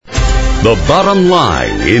The bottom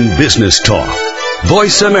line in business talk.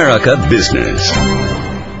 Voice America Business.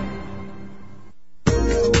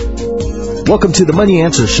 Welcome to the Money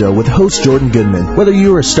Answer Show with host Jordan Goodman. Whether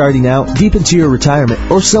you are starting out, deep into your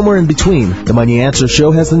retirement, or somewhere in between, the Money Answer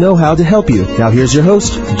Show has the know-how to help you. Now here's your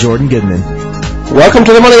host, Jordan Goodman. Welcome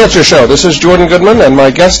to the Money Answer Show. This is Jordan Goodman, and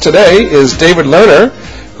my guest today is David Lerner,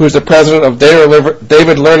 who is the president of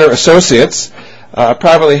David Lerner Associates, a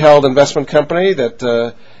privately held investment company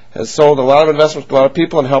that has sold a lot of investments to a lot of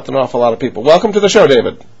people and helped an awful lot of people. Welcome to the show,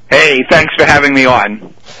 David. Hey, thanks for having me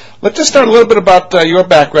on. Let's just start a little bit about your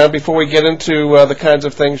background before we get into the kinds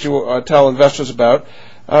of things you tell investors about.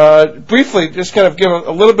 Briefly, just kind of give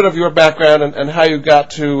a little bit of your background and how you got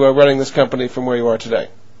to running this company from where you are today.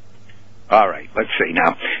 All right, let's see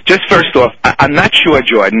now. Just first off, I'm not sure,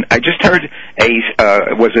 Jordan. I just heard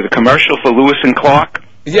was it a commercial for Lewis and Clark?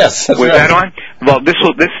 Yes, that's was right. That on? Well, this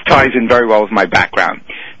ties in very well with my background.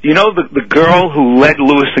 You know the girl who led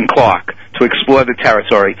Lewis and Clark to explore the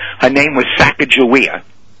territory? Her name was Sacagawea.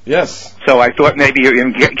 Yes. So I thought maybe,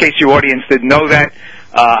 in case your audience didn't know that,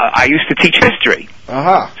 I used to teach history.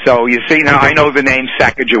 Uh-huh. So you see, now I know the name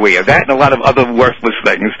Sacagawea. That and a lot of other worthless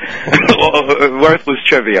things, worthless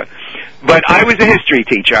trivia. But I was a history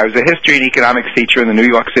teacher. I was a history and economics teacher in the New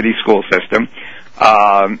York City school system.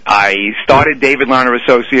 I started David Lerner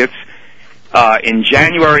Associates in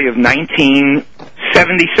January of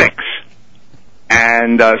 1976.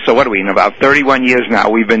 And so what are we, in about 31 years now,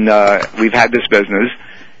 we've had this business.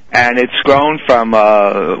 And it's grown from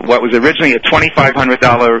what was originally a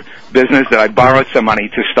 $2,500 business that I borrowed some money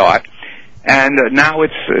to start. And now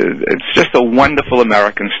it's just a wonderful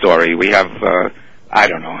American story. We have, I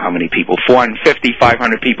don't know how many people, 450,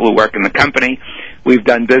 500 people who work in the company. We've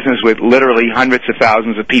done business with literally hundreds of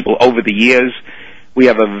thousands of people over the years. We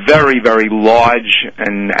have a very, very large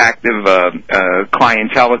and active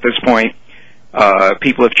clientele at this point.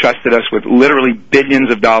 People have trusted us with literally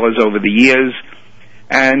billions of dollars over the years.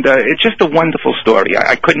 And it's just a wonderful story.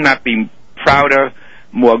 I could not be prouder,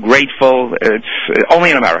 more grateful. It's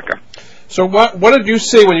only in America. So what did you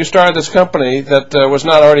see when you started this company that was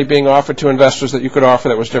not already being offered to investors that you could offer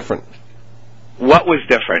that was different? What was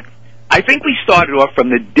different? I think we started off from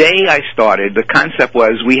the day I started, the concept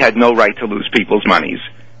was we had no right to lose people's monies.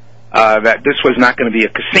 That this was not going to be a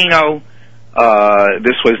casino.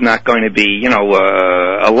 This was not going to be,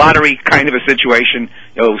 a lottery kind of a situation,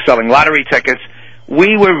 selling lottery tickets.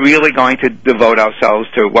 We were really going to devote ourselves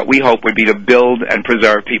to what we hope would be to build and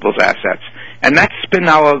preserve people's assets. And that's been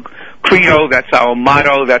our credo, that's our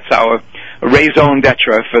motto, that's our raison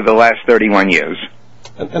d'etre for the last 31 years.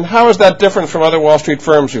 And how is that different from other Wall Street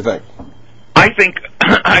firms, you think? I think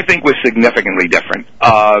we're significantly different.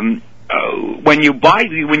 When you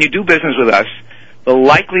do business with us, the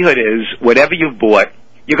likelihood is whatever you've bought,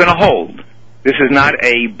 you're going to hold. This is not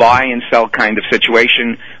a buy and sell kind of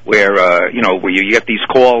situation where where you get these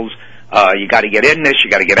calls. You got to get in this,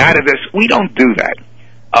 you got to get out of this. We don't do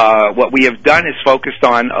that. What we have done is focused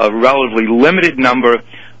on a relatively limited number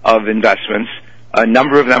of investments. A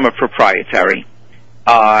number of them are proprietary,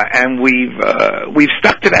 and we've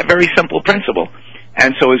stuck to that very simple principle.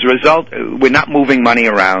 And so, as a result, we're not moving money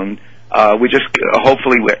around. We're just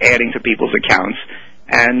hopefully we're adding to people's accounts.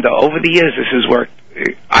 And over the years, this has worked,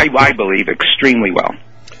 I believe, extremely well.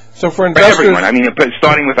 So for investors, everyone,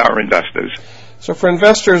 starting with our investors. So for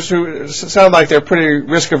investors who sound like they're pretty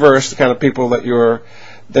risk-averse, the kind of people that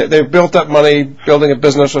they've built up money building a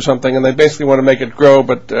business or something, and they basically want to make it grow,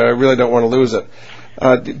 but really don't want to lose it.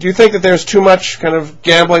 Do you think that there's too much kind of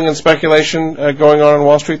gambling and speculation going on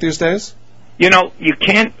Wall Street these days? You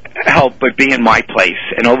can't help but be in my place,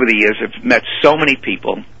 and over the years I've met so many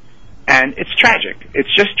people, and it's tragic.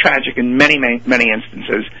 It's just tragic in many, many, many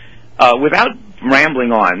instances. Without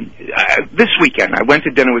rambling on, this weekend I went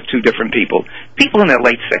to dinner with two different people in their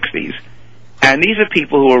late 60s, and these are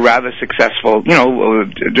people who are rather successful,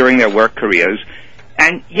 during their work careers,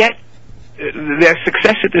 and yet their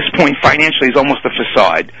success at this point financially is almost a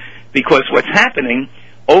facade, because what's happening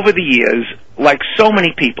over the years, like so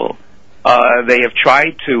many people, they have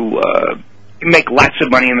tried to make lots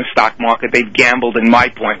of money in the stock market. They've gambled, from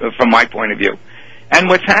my point of view. And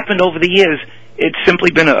what's happened over the years, it's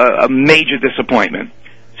simply been a major disappointment.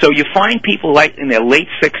 So you find people like in their late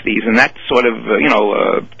 60s and that sort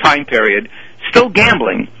of time period, still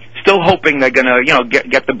gambling, still hoping they're going to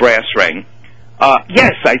get the brass ring.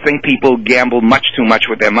 Yes, I think people gamble much too much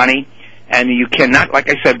with their money, and you cannot, like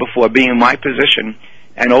I said before, being in my position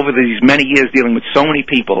and over these many years dealing with so many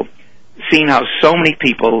people, seeing how so many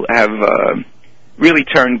people have really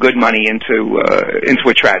turned good money into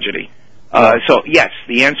a tragedy. So yes,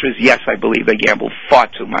 the answer is yes. I believe they gamble far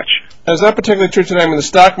too much. Is that particularly true today? I mean, the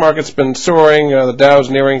stock market's been soaring. The Dow's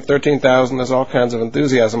nearing 13,000. There's all kinds of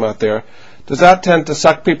enthusiasm out there. Does that tend to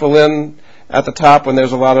suck people in at the top when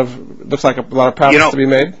there's looks like a lot of profits to be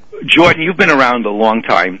made? Jordan, you've been around a long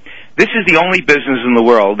time. This is the only business in the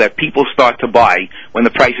world that people start to buy when the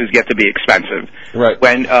prices get to be expensive. Right.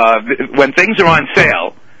 When things are on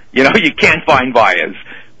sale, you can't find buyers.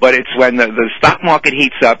 But it's when the stock market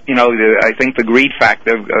heats up, I think the greed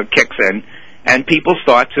factor kicks in, and people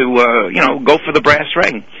start to, go for the brass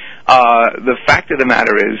ring. The fact of the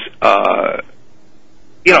matter is,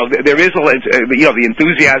 there is the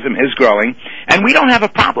enthusiasm is growing, and we don't have a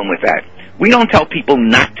problem with that. We don't tell people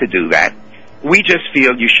not to do that. We just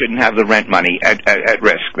feel you shouldn't have the rent money at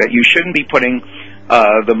risk, that you shouldn't be putting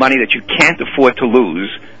the money that you can't afford to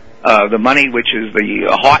lose, the money which is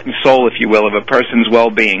the heart and soul, if you will, of a person's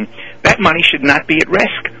well-being. That money should not be at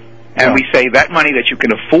risk. And we say that money that you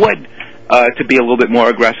can afford to be a little bit more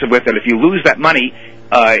aggressive with, and if you lose that money,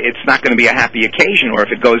 it's not going to be a happy occasion, or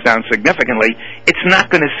if it goes down significantly, it's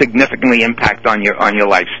not going to significantly impact on your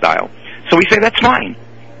lifestyle. So we say that's fine.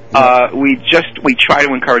 We try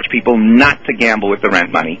to encourage people not to gamble with the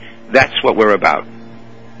rent money. That's what we're about.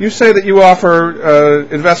 You say that you offer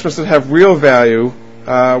investments that have real value,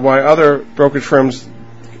 while other brokerage firms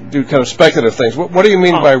do kind of speculative things. What do you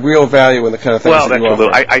mean by real value in the kind of things that you offer?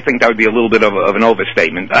 I think that would be a little bit of an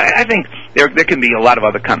overstatement. I think there can be a lot of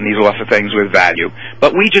other companies who offer things with value,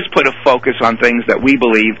 but we just put a focus on things that we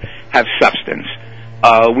believe have substance.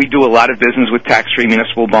 We do a lot of business with tax-free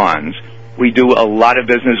municipal bonds. We do a lot of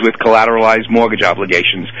business with collateralized mortgage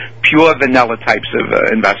obligations, pure vanilla types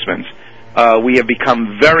of investments. We have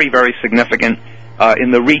become very, very significant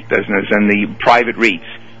in the REIT business and the private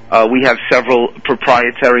REITs. We have several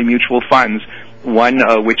proprietary mutual funds, one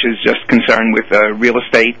which is just concerned with real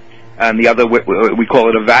estate, and the other we call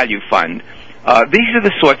it a value fund. These are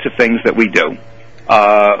the sorts of things that we do.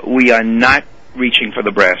 We are not reaching for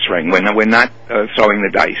the brass ring. We're not throwing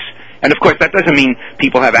the dice. And, of course, that doesn't mean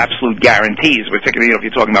people have absolute guarantees, particularly if you're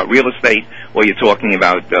talking about real estate or you're talking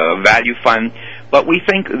about value fund. But we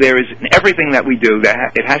think there is everything that we do,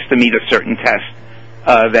 that it has to meet a certain test,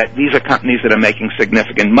 that these are companies that are making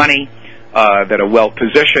significant money, that are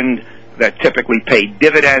well-positioned, that typically pay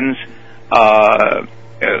dividends.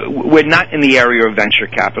 We're not in the area of venture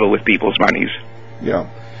capital with people's monies. Yeah.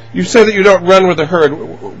 You say that you don't run with the herd.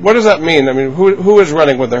 What does that mean? I mean, who is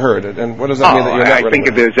running with the herd, and what does that mean that you're not running? I think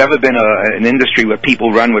if there's ever been an industry where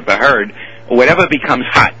people run with the herd, whatever becomes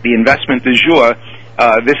hot, the investment du jour,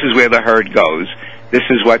 this is where the herd goes. This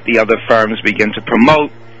is what the other firms begin to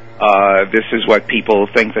promote. This is what people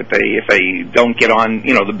think that if they don't get on,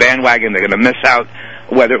 the bandwagon, they're going to miss out.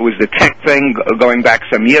 Whether it was the tech thing going back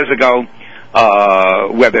some years ago,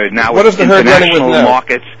 whether now it's international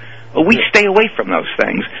markets. We stay away from those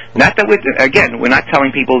things. Not that we're not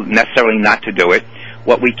telling people necessarily not to do it.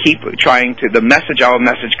 What we keep trying to, our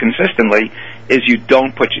message consistently is you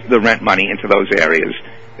don't put the rent money into those areas,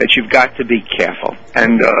 that you've got to be careful.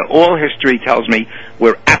 And all history tells me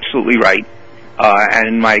we're absolutely right. And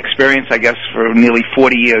in my experience, I guess, for nearly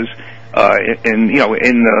 40 years in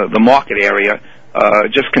the market area,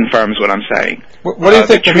 just confirms what I'm saying. What do you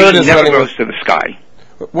think the herd is running with? To the sky.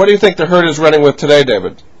 What do you think the herd is running with today,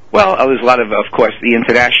 David? Well, there's a lot of course, the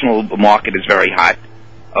international market is very hot,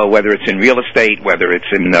 whether it's in real estate, whether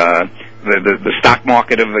it's in the stock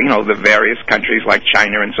market of, the various countries like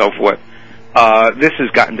China and so forth. This has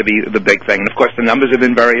gotten to be the big thing. And, of course, the numbers have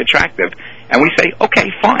been very attractive. And we say, okay,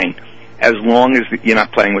 fine, as long as you're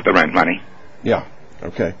not playing with the rent money. Yeah,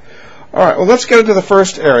 okay. All right, well, let's get into the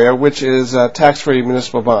first area, which is tax-free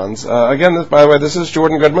municipal bonds. Again, by the way, this is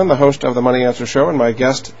Jordan Goodman, the host of the Money Answer Show, and my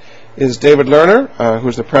guest is David Lerner,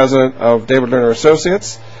 who's the president of David Lerner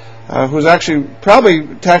Associates, who's actually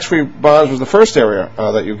probably tax-free bonds was the first area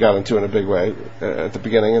that you got into in a big way at the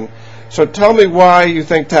beginning. And so tell me why you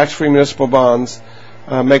think tax-free municipal bonds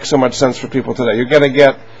make so much sense for people today. You're going to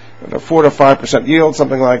get a 4 to 5% yield,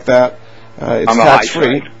 something like that. It's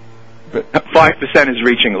tax-free. 5% is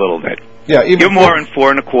reaching a little bit. Yeah, you're more in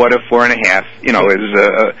 4 1/4, 4 1/2.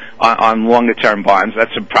 Is on longer term bonds.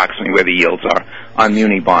 That's approximately where the yields are on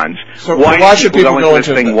muni bonds. So why should people go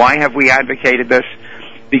into this thing? Why have we advocated this?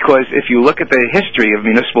 Because if you look at the history of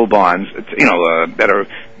municipal bonds, that are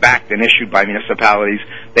backed and issued by municipalities,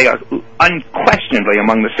 they are unquestionably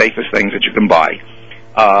among the safest things that you can buy.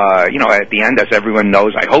 At the end, as everyone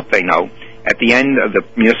knows, I hope they know, at the end of the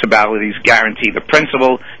municipalities guarantee the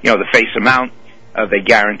principal, the face amount. They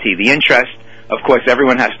guarantee the interest. Of course,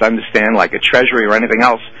 everyone has to understand, like a treasury or anything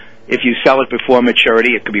else, if you sell it before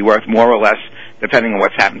maturity, it could be worth more or less, depending on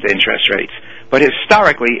what's happened to interest rates. but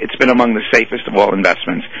historically it's been among the safest of all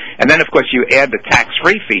investments. And then, of course, you add the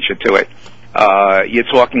tax-free feature to it.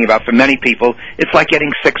 You're talking about, for many people, it's like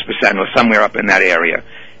getting 6% or somewhere up in that area.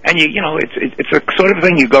 And it's a sort of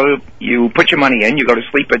thing. You put your money in, you go to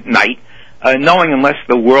sleep at night, knowing unless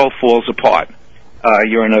the world falls apart,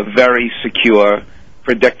 you're in a very secure,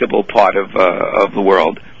 predictable part of the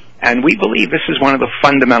world. And we believe this is one of the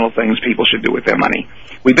fundamental things people should do with their money.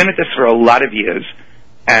 We've been at this for a lot of years,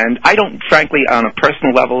 and I don't, frankly, on a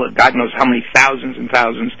personal level, God knows how many thousands and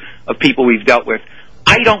thousands of people we've dealt with,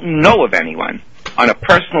 I don't know of anyone on a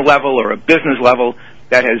personal level or a business level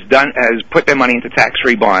that has put their money into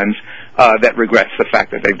tax-free bonds that regrets the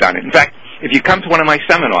fact that they've done it. In fact, if you come to one of my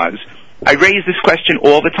seminars, I raise this question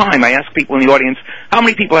all the time. I ask people in the audience, how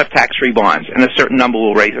many people have tax-free bonds? And a certain number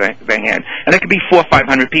will raise their hand. And it could be 400 or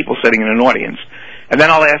 500 people sitting in an audience. And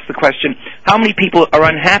then I'll ask the question, how many people are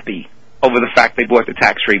unhappy over the fact they bought the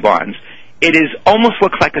tax-free bonds? It almost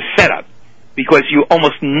looks like a setup, because you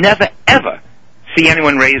almost never, ever see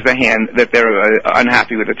anyone raise their hand that they're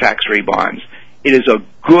unhappy with the tax-free bonds. It is a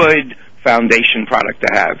good foundation product to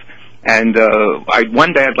have. And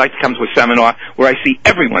one day I'd like to come to a seminar where I see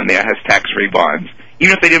everyone there has tax-free bonds,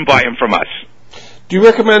 even if they didn't buy them from us. Do you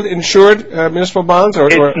recommend insured municipal bonds?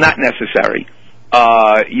 It's not necessary.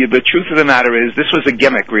 The truth of the matter is, this was a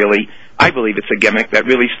gimmick, really. I believe it's a gimmick that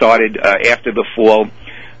really started after the fall.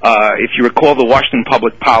 If you recall the Washington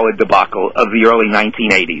Public Power debacle of the early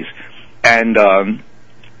 1980s. And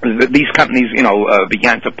these companies,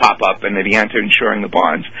 began to pop up, and they began to insuring the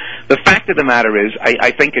bonds. The fact of the matter is,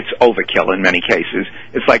 I think it's overkill in many cases.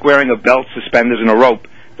 It's like wearing a belt, suspenders, and a rope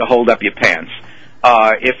to hold up your pants.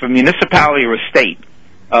 If a municipality or a state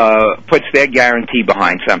puts their guarantee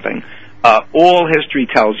behind something, all history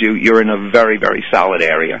tells you you're in a very, very solid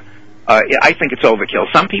area. I think it's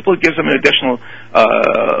overkill. Some people, it gives them an additional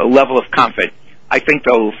level of comfort. I think,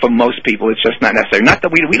 though, for most people, it's just not necessary. Not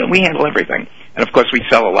that we handle everything. And, of course, we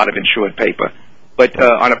sell a lot of insured paper. But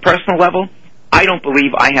on a personal level, I don't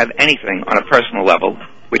believe I have anything on a personal level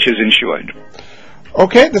which is insured.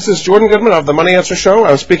 Okay, this is Jordan Goodman of the Money Answer Show.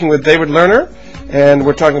 I'm speaking with David Lerner, and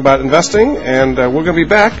we're talking about investing, and we're going to be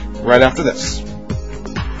back right after this.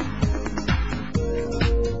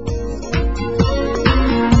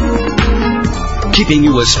 Keeping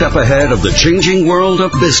you a step ahead of the changing world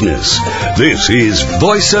of business. This is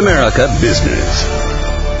Voice America Business.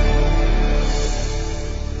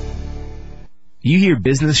 You hear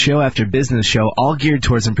business show after business show all geared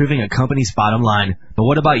towards improving a company's bottom line. But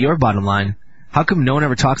what about your bottom line? How come no one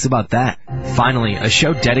ever talks about that? Finally, a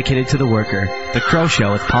show dedicated to the worker. The Crow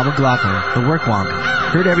Show with Paul McLaughlin, the Work Wonk.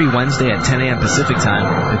 Heard every Wednesday at 10 a.m. Pacific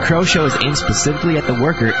Time, the Crow Show is aimed specifically at the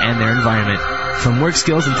worker and their environment. From work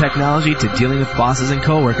skills and technology to dealing with bosses and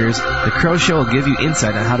coworkers, the Crow Show will give you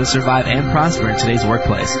insight on how to survive and prosper in today's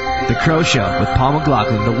workplace. The Crow Show with Paul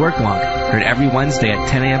McLaughlin, the Work Wonk. Heard every Wednesday at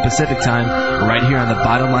 10 a.m. Pacific Time, right here on the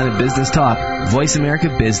Bottom Line of Business Talk, Voice America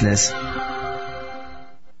Business.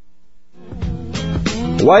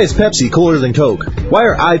 Why is Pepsi cooler than Coke? Why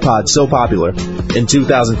are iPods so popular? In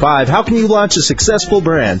 2005, how can you launch a successful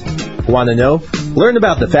brand? Want to know? Learn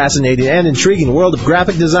about the fascinating and intriguing world of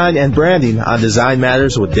graphic design and branding on Design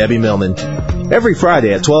Matters with Debbie Millman. Every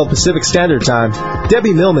Friday at 12 Pacific Standard Time,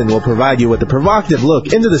 Debbie Millman will provide you with a provocative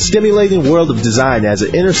look into the stimulating world of design as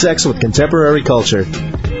it intersects with contemporary culture.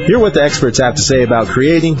 Hear what the experts have to say about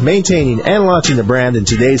creating, maintaining, and launching a brand in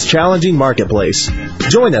today's challenging marketplace.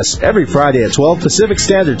 Join us every Friday at 12 Pacific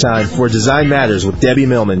Standard Time for Design Matters with Debbie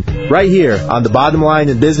Millman, right here on the Bottom Line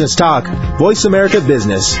in Business Talk, Voice America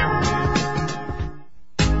Business.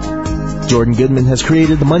 Jordan Goodman has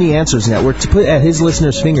created the Money Answers Network to put at his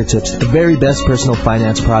listeners' fingertips the very best personal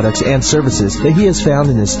finance products and services that he has found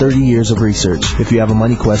in his 30 years of research. If you have a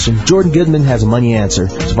money question, Jordan Goodman has a money answer.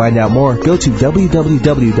 To find out more, go to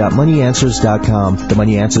www.moneyanswers.com. The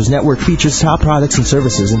Money Answers Network features top products and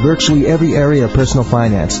services in virtually every area of personal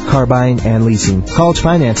finance, car buying and leasing, college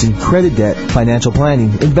financing, credit debt, financial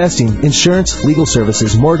planning, investing, insurance, legal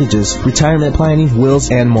services, mortgages, retirement planning, wills,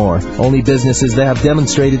 and more. Only businesses that have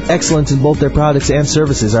demonstrated excellence in both their products and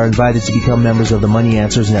services are invited to become members of the Money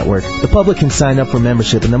Answers Network. The public can sign up for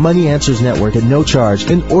membership in the Money Answers Network at no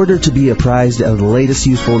charge in order to be apprised of the latest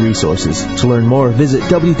useful resources. To learn more, visit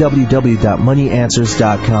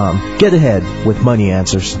www.moneyanswers.com. Get ahead with Money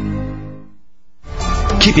Answers.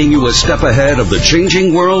 Keeping you a step ahead of the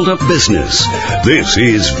changing world of business. This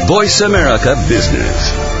is Voice America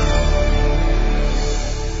Business.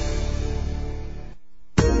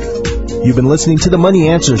 You've been listening to the Money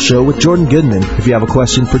Answer Show with Jordan Goodman. If you have a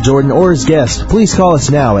question for Jordan or his guest, please call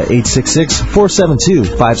us now at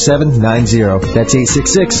 866-472-5790. That's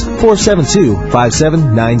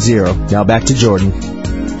 866-472-5790. Now back to Jordan.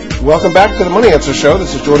 Welcome back to the Money Answer Show.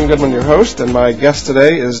 This is Jordan Goodman, your host, and my guest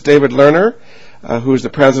today is David Lerner, who is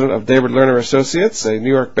the president of David Lerner Associates, a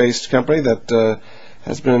New York-based company that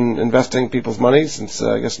has been investing people's money since,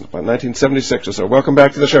 I guess, about 1976 or so. Welcome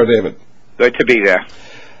back to the show, David. Good to be there.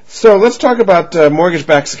 So let's talk about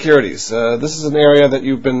mortgage-backed securities. This is an area that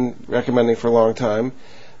you've been recommending for a long time.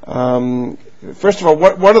 First of all,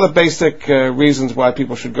 what are the basic reasons why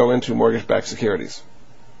people should go into mortgage-backed securities?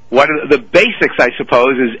 What are the basics, I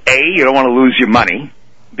suppose, is A, you don't want to lose your money.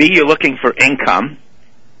 B, you're looking for income.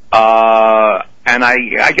 And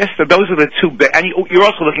I guess that those are the two big, and you're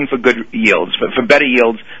also looking for good yields, for better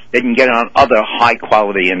yields they can get on other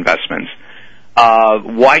high-quality investments.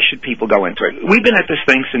 Why should people go into it? We've been at this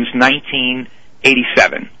thing since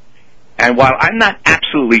 1987. And while I'm not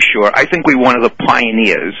absolutely sure, I think we're one of the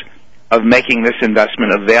pioneers of making this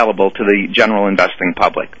investment available to the general investing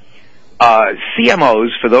public.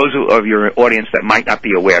 CMOs, for those of your audience that might not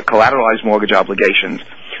be aware, collateralized mortgage obligations,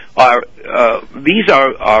 these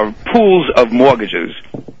are pools of mortgages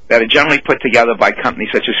that are generally put together by companies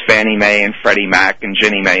such as Fannie Mae and Freddie Mac and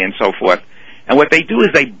Ginnie Mae and so forth. And what they do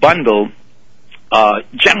is they bundle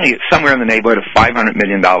generally somewhere in the neighborhood of $500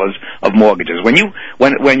 million of mortgages. When your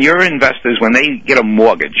investors, when they get a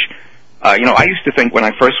mortgage, I used to think when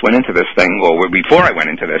I first went into this thing, or before I went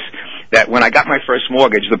into this, that when I got my first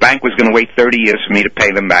mortgage, the bank was going to wait 30 years for me to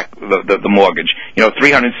pay them back the mortgage.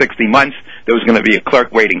 360 months, there was going to be a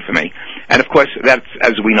clerk waiting for me. And of course, that's,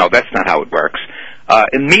 as we know, that's not how it works.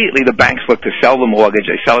 Immediately, the banks look to sell the mortgage.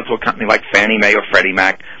 They sell it to a company like Fannie Mae or Freddie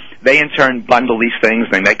Mac. They, in turn, bundle these things.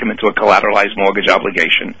 They make them into a collateralized mortgage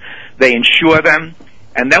obligation. They insure them.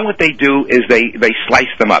 And then what they do is they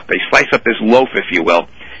slice them up. They slice up this loaf, if you will,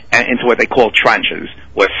 into what they call tranches,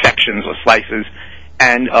 or sections, or slices.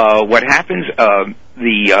 And what happens,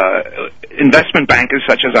 the investment bankers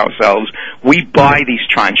such as ourselves, we buy these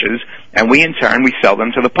tranches, and we, in turn, we sell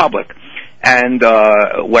them to the public. And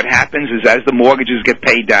what happens is as the mortgages get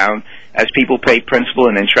paid down, as people pay principal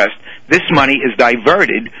and interest, this money is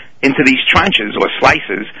diverted into these tranches or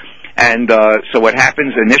slices. And so what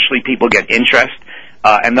happens, initially people get interest,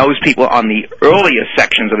 and those people on the earlier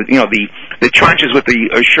sections of it, the tranches with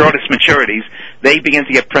the shortest maturities, they begin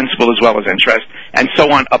to get principal as well as interest, and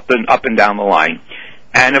so on up and down the line.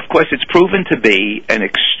 And of course, it's proven to be an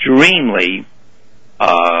extremely,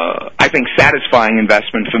 I think, satisfying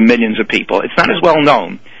investment for millions of people. It's not as well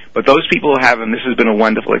known, but those people who have them, this has been a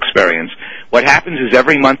wonderful experience. What happens is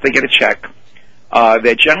every month they get a check.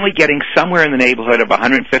 They're generally getting somewhere in the neighborhood of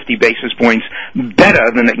 150 basis points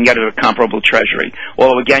better than they can get at a comparable treasury.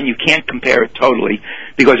 Although, again, you can't compare it totally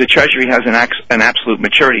because a treasury has an absolute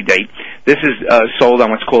maturity date. This is sold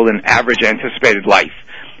on what's called an average anticipated life,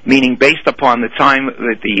 meaning based upon the time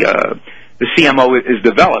that the CMO is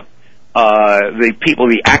developed, the people,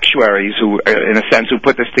 the actuaries who, in a sense, who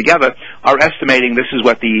put this together are estimating this is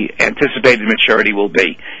what the anticipated maturity will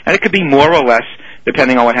be. And it could be more or less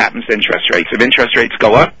depending on what happens to interest rates. If interest rates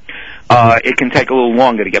go up, it can take a little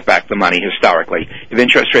longer to get back the money historically. If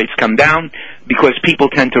interest rates come down, because people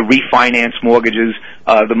tend to refinance mortgages,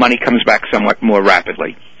 the money comes back somewhat more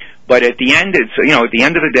rapidly. But at the end, at the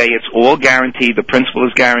end of the day, it's all guaranteed. The principal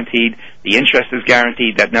is guaranteed. The interest is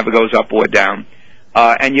guaranteed. That never goes up or down.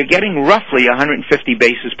 And you're getting roughly 150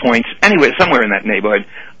 basis points, anywhere, somewhere in that neighborhood,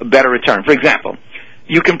 a better return. For example,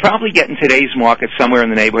 you can probably get in today's market somewhere in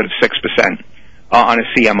the neighborhood of 6%. On a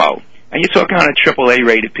CMO, and you're talking on a AAA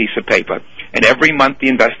rated piece of paper, and every month the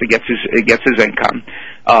investor gets his income.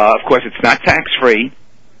 Of course, it's not tax free,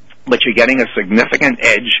 but you're getting a significant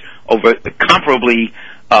edge over comparably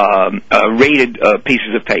rated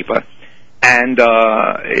pieces of paper. And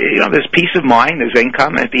there's peace of mind, there's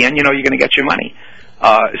income, and at the end, you're going to get your money.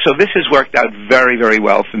 So this has worked out very, very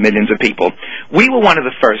well for millions of people. We were one of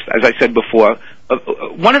the first, as I said before.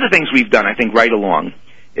 One of the things we've done, I think, right along,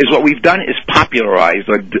 is what we've done is popularized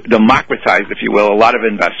or democratized, if you will, a lot of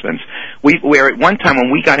investments. Where at one time when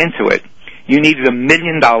we got into it, you needed $1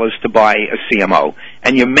 million to buy a CMO,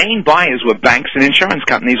 and your main buyers were banks and insurance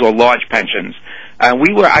companies or large pensions.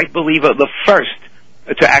 We were, I believe, the first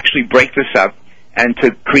to actually break this up and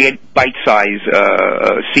to create bite-sized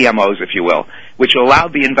CMOs, if you will, which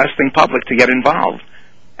allowed the investing public to get involved.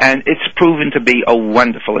 And it's proven to be a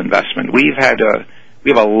wonderful investment. We have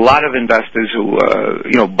a lot of investors who,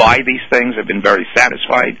 buy these things, have been very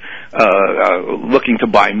satisfied, looking to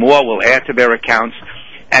buy more, will add to their accounts.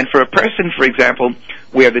 And for a person, for example,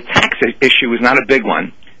 where the tax issue is not a big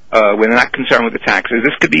one, where they're not concerned with the taxes,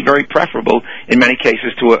 this could be very preferable in many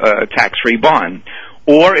cases to a tax-free bond.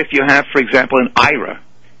 Or if you have, for example, an IRA,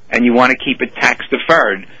 and you want to keep it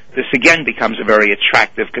tax-deferred, this again becomes a very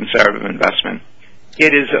attractive conservative investment.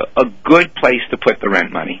 It is a good place to put the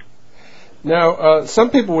rent money. Now, some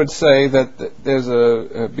people would say that there's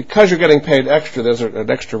because you're getting paid extra, there's an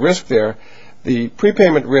extra risk there. The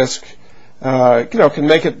prepayment risk, can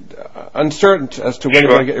make it uncertain as to when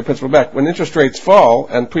you're going to get your principal back. When interest rates fall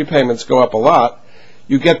and prepayments go up a lot,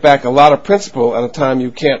 you get back a lot of principal at a time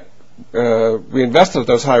you can't reinvest it at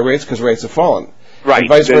those high rates because rates have fallen. Right. And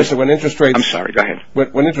vice versa, when interest rates... I'm sorry, go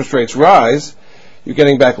ahead. When interest rates rise, you're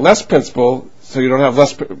getting back less principal, so you have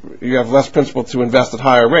less principal to invest at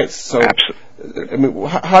higher rates. So, absolutely. I mean,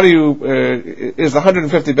 how do you... is the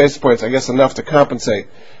 150 basis points, I guess, enough to compensate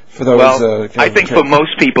for those... Well, I think for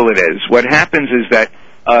most people it is. What happens is that,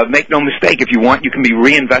 make no mistake, if you want, you can be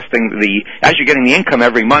reinvesting as you're getting the income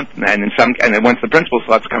every month, and then once the principal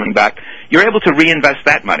starts coming back, you're able to reinvest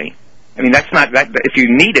that money. I mean, that's not that. If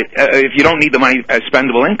you need it, if you don't need the money as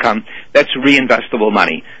spendable income, that's reinvestable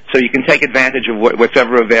money. So you can take advantage of what's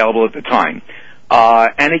ever available at the time.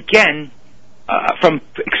 And again, from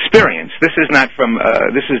experience, this is not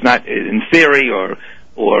in theory or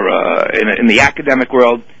in the academic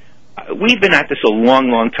world. We've been at this a long,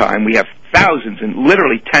 long time. We have thousands and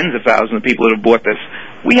literally tens of thousands of people that have bought this.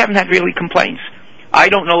 We haven't had really complaints. I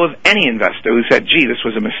don't know of any investor who said, "Gee, this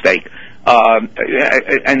was a mistake."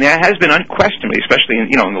 And there has been unquestionably, especially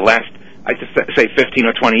in the last, I'd say 15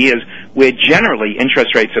 or 20 years, where generally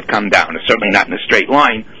interest rates have come down. It's certainly not in a straight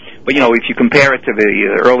line, but if you compare it to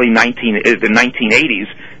the early 1980s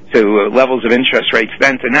to levels of interest rates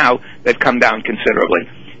then to now, they've come down considerably.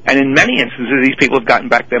 And in many instances, these people have gotten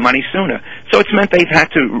back their money sooner. So it's meant they've had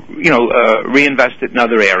to, reinvest it in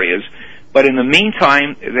other areas. But in the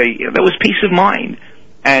meantime, there was peace of mind.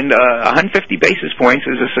 And 150 basis points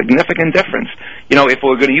is a significant difference. If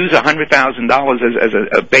we're going to use $100,000 as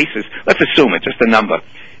a basis, let's assume it, just a number.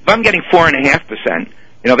 If I'm getting 4.5%,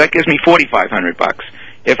 that gives me $4,500.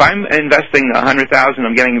 If I'm investing $100,000,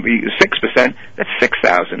 I'm getting 6%. That's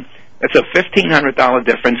 $6,000. That's a $1,500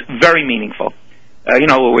 difference. Very meaningful.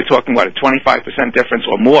 We're talking about a 25% difference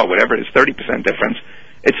or more, whatever it is, 30% difference.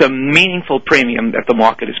 It's a meaningful premium that the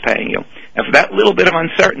market is paying you. And for that little bit of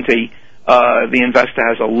uncertainty, the investor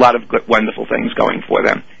has a lot of good, wonderful things going for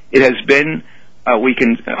them. It has been, we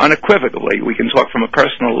can talk from a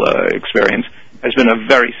personal experience, has been a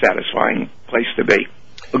very satisfying place to be.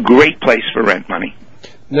 A great place for rent money.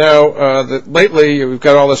 Now, lately we've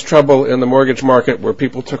got all this trouble in the mortgage market where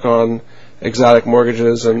people took on exotic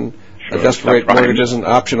mortgages and adjustable rate mortgages and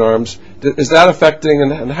option arms. Is that affecting,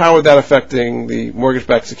 and how is that affecting the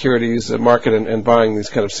mortgage-backed securities market and buying these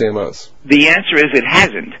kind of CMOs? The answer is it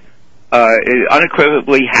hasn't. It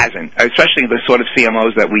unequivocally hasn't, especially the sort of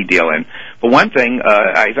CMOs that we deal in. For one thing,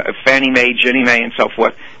 Fannie Mae, Ginnie Mae, and so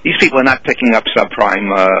forth, these people are not picking up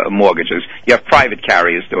subprime mortgages. You have private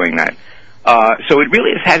carriers doing that. So it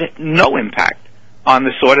really has had no impact on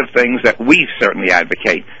the sort of things that we certainly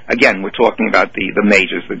advocate. Again, we're talking about the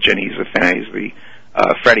majors, the Ginnies, the Fannies, the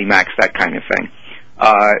Freddie Macs, that kind of thing.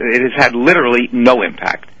 It has had literally no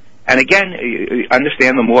impact. And again,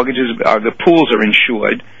 understand the mortgages, the pools are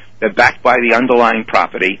insured. They're backed by the underlying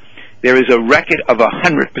property. There is a record of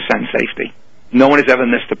 100% safety. No one has ever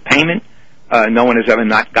missed a payment. No one has ever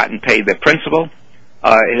not gotten paid their principal.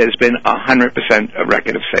 It has been 100% a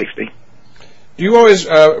record of safety. Do you always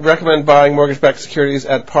recommend buying mortgage-backed securities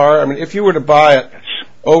at par? I mean, if you were to buy it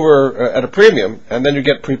over at a premium and then you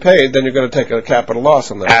get prepaid, then you're going to take a capital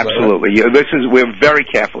loss on that. Absolutely. Right? We're very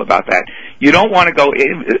careful about that. You don't want to go.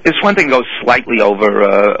 It's one thing to go slightly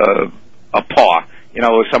over a par.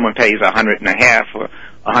 If someone pays 100.5 or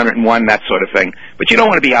 101, that sort of thing. But you don't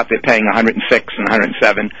want to be out there paying 106 and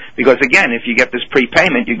 107 because, again, if you get this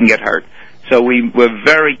prepayment, you can get hurt. So we're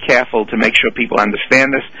very careful to make sure people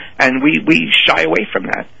understand this, and we shy away from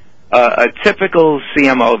that. A typical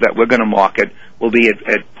CMO that we're going to market will be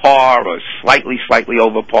at par or slightly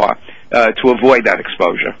over par to avoid that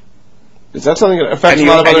exposure. Is that something that affects a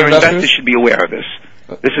lot of other investors? Investors should be aware of this.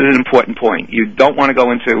 This is an important point. You don't want to go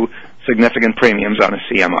into significant premiums on a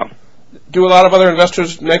CMO. Do a lot of other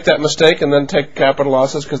investors make that mistake and then take capital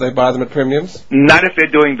losses because they buy them at premiums? Not if they're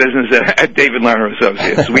doing business at David Lerner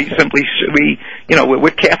Associates.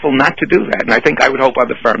 We're careful not to do that, and I would hope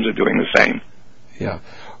other firms are doing the same. Yeah.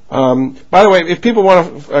 By the way, if people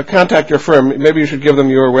want to contact your firm, maybe you should give them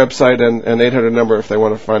your website and 800 number if they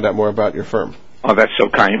want to find out more about your firm. Oh, that's so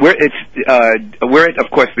kind. We're at, of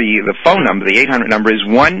course, the phone number, the 800 number is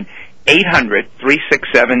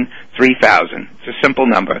 1-800-367-3000. It's a simple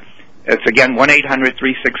number. It's again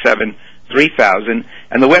 1-800-367-3000,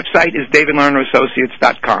 and the website is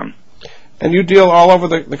davidlernerassociates.com. And you deal all over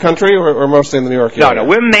the country, or mostly in the New York area? No,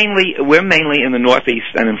 we're mainly in the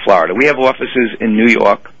Northeast and in Florida. We have offices in New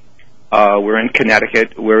York, we're in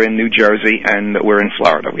Connecticut, we're in New Jersey, and we're in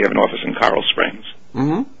Florida. We have an office in Coral Springs.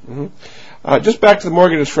 Just back to the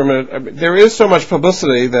mortgages for a minute. I mean, there is so much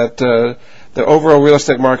publicity that the overall real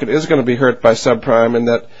estate market is going to be hurt by subprime, and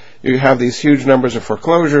that you have these huge numbers of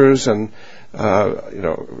foreclosures and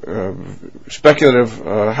speculative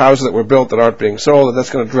houses that were built that aren't being sold, that's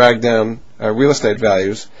going to drag down real estate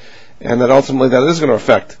values, and that ultimately that is going to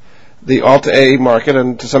affect the Alt-A market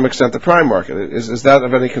and to some extent the prime market. Is that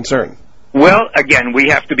of any concern? Well, again, we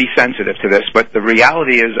have to be sensitive to this, but the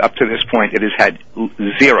reality is up to this point it has had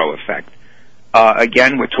zero effect.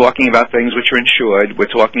 Again, we're talking about things which are insured. We're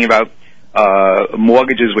talking about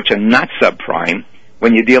mortgages which are not subprime.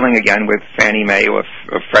 When you're dealing, again, with Fannie Mae or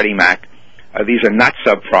Freddie Mac, these are not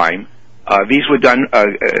subprime. These were done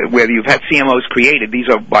where you've had CMOs created. These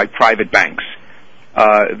are by private banks.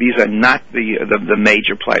 These are not the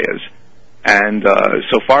major players. And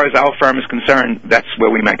so far as our firm is concerned, that's where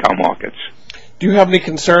we make our markets. Do you have any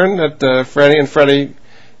concern that Fannie and Freddie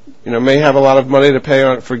may have a lot of money to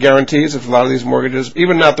pay for guarantees if a lot of these mortgages,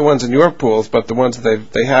 even not the ones in your pools, but the ones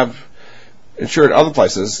that they have insured other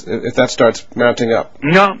places, if that starts mounting up?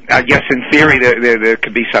 No, I guess in theory there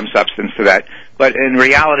could be some substance to that. But in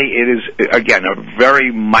reality, it is, again, a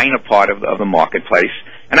very minor part of the marketplace,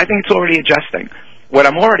 and I think it's already adjusting. What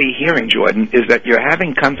I'm already hearing, Jordan, is that you're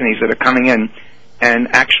having companies that are coming in and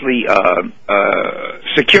actually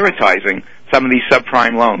securitizing some of these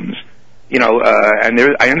subprime loans. And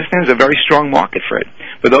I understand there's a very strong market for it.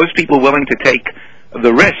 For those people willing to take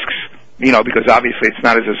the risks, because obviously it's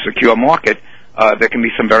not as a secure market, there can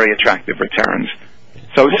be some very attractive returns.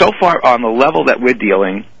 So far on the level that we're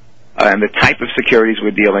dealing and the type of securities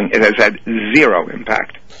we're dealing, it has had zero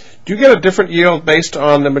impact. Do you get a different yield based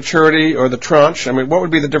on the maturity or the tranche? I mean, what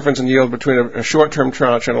would be the difference in yield between a short-term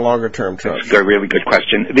tranche and a longer-term tranche? That's a really good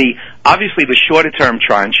question. Obviously, the shorter-term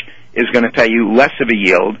tranche is going to pay you less of a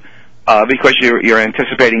yield because you're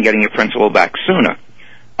anticipating getting your principal back sooner.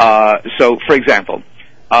 So, for example,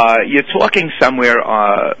 you're talking somewhere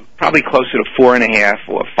probably closer to 4.5%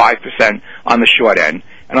 or 5% on the short end,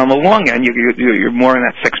 and on the long end, you're more in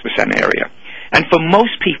that 6% area. And for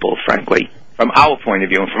most people, frankly, from our point of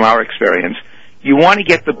view and from our experience, you want to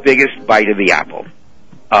get the biggest bite of the apple.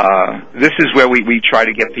 This is where we try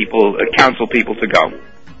to get people, counsel people to go.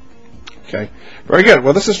 Okay. Very good.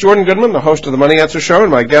 Well, this is Jordan Goodman, the host of the Money Answer Show,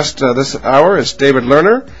 and my guest this hour is David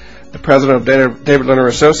Lerner, the president of David Lerner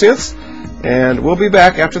Associates. And we'll be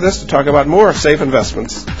back after this to talk about more safe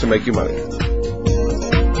investments to make you money.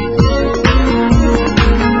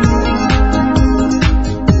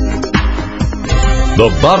 The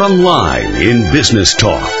bottom line in business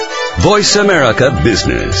talk. Voice America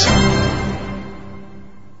Business.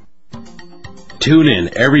 Tune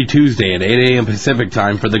in every Tuesday at 8 a.m. Pacific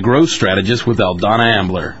Time for The Growth Strategist with Aldana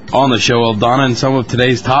Ambler. On the show, Aldana and some of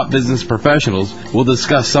today's top business professionals will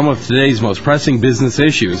discuss some of today's most pressing business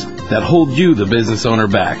issues that hold you, the business owner,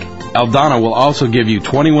 back. Aldana will also give you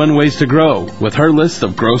 21 ways to grow with her list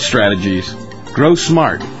of growth strategies. Grow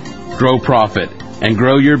smart, grow profit, and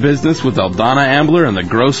grow your business with Aldana Ambler and The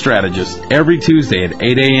Growth Strategist every Tuesday at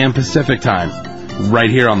 8 a.m. Pacific Time, right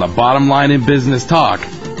here on the Bottom Line in Business Talk,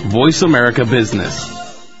 Voice America Business.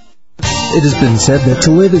 It has been said that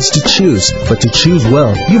to live is to choose, but to choose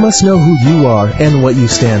well, you must know who you are and what you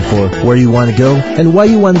stand for, where you want to go, and why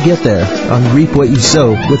you want to get there. On Reap What You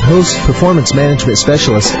Sow, with host, performance management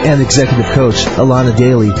specialist, and executive coach Alana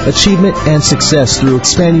Daly, achievement and success through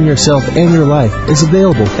expanding yourself and your life is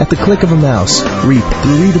available at the click of a mouse. Reap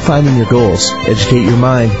through redefining your goals. Educate your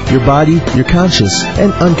mind, your body, your conscious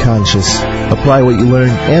and unconscious. Apply what you learn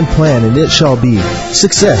and plan, and it shall be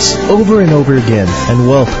success over and over again, and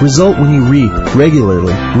wealth result when you reap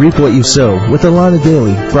regularly. Reap What You Sow with Alana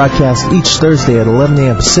Daly, broadcast each Thursday at 11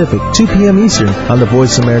 a.m. Pacific, 2 p.m. Eastern on the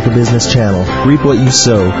Voice America Business Channel. Reap What You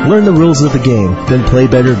Sow. Learn the rules of the game, then play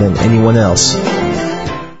better than anyone else.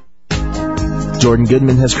 Jordan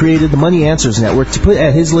Goodman has created the Money Answers Network to put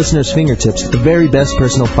at his listeners' fingertips the very best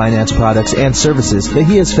personal finance products and services that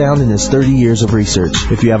he has found in his 30 years of research.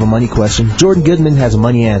 If you have a money question, Jordan Goodman has a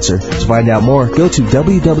money answer. To find out more, go to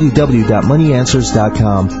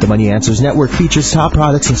www.moneyanswers.com. The Money Answers Network features top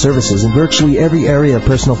products and services in virtually every area of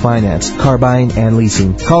personal finance, car buying and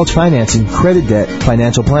leasing, college financing, credit debt,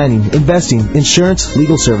 financial planning, investing, insurance,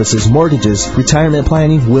 legal services, mortgages, retirement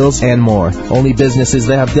planning, wills, and more. Only businesses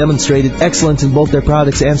that have demonstrated excellence in using both their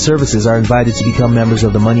products and services are invited to become members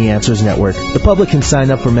of the Money Answers Network. The public can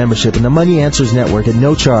sign up for membership in the Money Answers Network at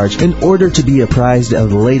no charge in order to be apprised of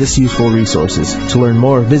the latest useful resources. To learn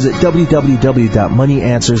more, visit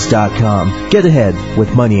www.moneyanswers.com. Get ahead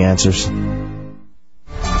with Money Answers.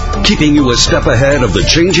 Keeping you a step ahead of the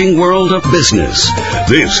changing world of business.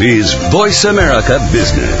 This is Voice America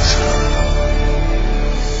Business.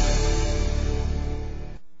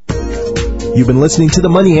 You've been listening to the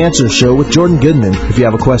Money Answers Show with Jordan Goodman. If you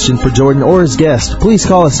have a question for Jordan or his guest, please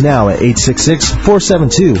call us now at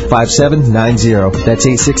 866-472-5790. That's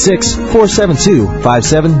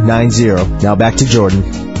 866-472-5790. Now back to Jordan.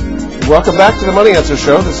 Welcome back to the Money Answers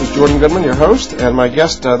Show. This is Jordan Goodman, your host, and my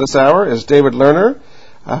guest this hour is David Lerner,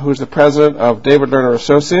 who's the president of David Lerner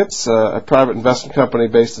Associates, a private investment company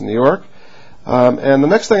based in New York. And the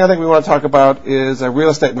next thing I think we want to talk about is real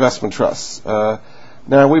estate investment trusts.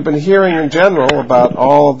 Now, we've been hearing in general about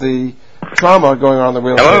all of the trauma going on in the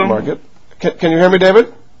real estate market. Can you hear me,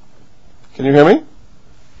 David? Can you hear me?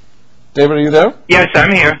 David, are you there? Yes,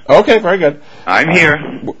 I'm here. Okay, very good. I'm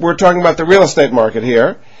here. We're talking about the real estate market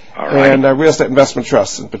here, all right, and real estate investment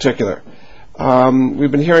trusts in particular.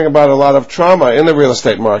 We've been hearing about a lot of trauma in the real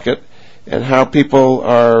estate market and how people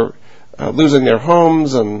are losing their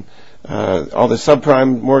homes and all the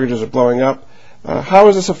subprime mortgages are blowing up. How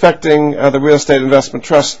is this affecting the real estate investment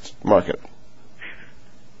trust market?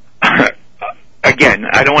 Again,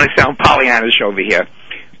 I don't want to sound Pollyannish over here.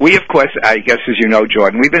 We, of course, I guess as you know,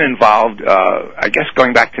 Jordan, we've been involved, I guess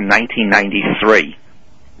going back to 1993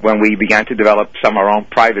 when we began to develop some of our own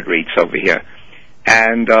private REITs over here.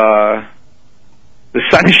 And the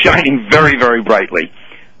sun is shining very, very brightly.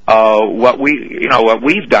 What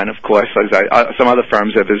we've done, of course, as some other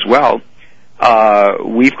firms have as well,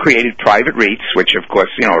 we've created private REITs, which, of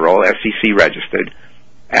course, are all SEC registered,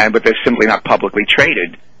 but they're simply not publicly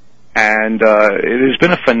traded. And it has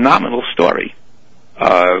been a phenomenal story.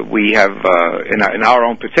 We have, in our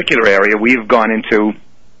own particular area, we've gone into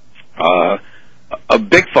a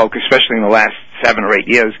big focus, especially in the last 7 or 8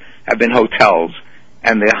 years, have been hotels.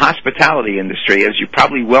 And the hospitality industry, as you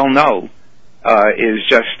probably well know, is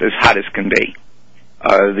just as hot as can be.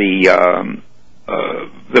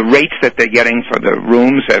 The rates that they're getting for the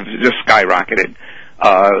rooms have just skyrocketed.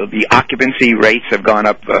 The occupancy rates have gone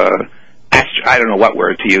up. I don't know what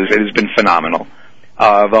word to use. It has been phenomenal.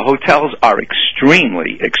 The hotels are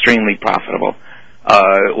extremely, extremely profitable.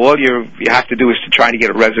 All you have to do is to try to get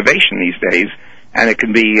a reservation these days, and it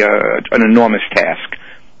can be an enormous task.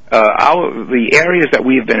 The areas that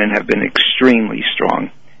we've been in have been extremely strong,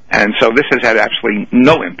 and so this has had absolutely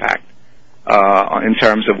no impact in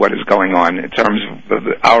terms of what is going on, in terms of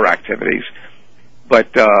our activities.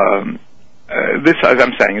 But this, as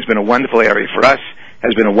I'm saying, has been a wonderful area for us,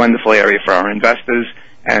 has been a wonderful area for our investors,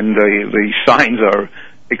 and the signs are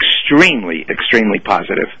extremely, extremely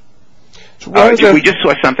positive. So we just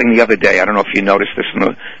saw something the other day. I don't know if you noticed this.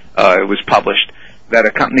 It was published that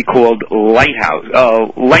a company called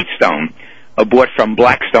Lightstone bought from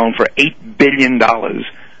Blackstone for $8 billion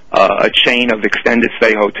a chain of extended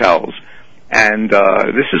stay hotels. And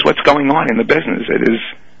this is what's going on in the business. It is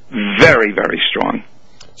very, very strong.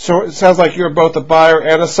 So it sounds like you're both a buyer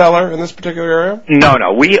and a seller in this particular area? No.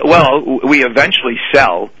 We eventually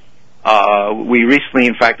sell. We recently,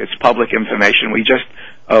 in fact, it's public information. We just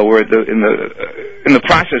were in the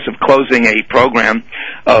process of closing a program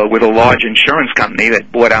with a large insurance company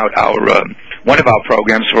that bought out one of our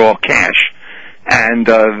programs for all cash. And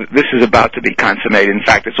this is about to be consummated. In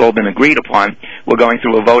fact, it's all been agreed upon. We're going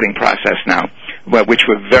through a voting process now, which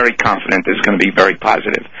we're very confident is going to be very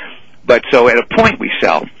positive. But so at a point we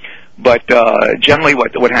sell. But generally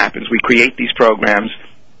what happens, we create these programs.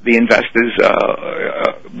 The investors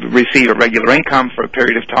receive a regular income for a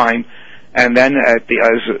period of time. And then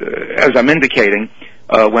as I'm indicating,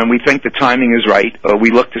 when we think the timing is right, we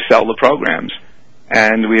look to sell the programs.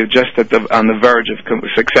 And we are just on the verge of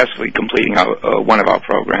successfully completing one of our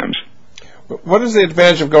programs. What is the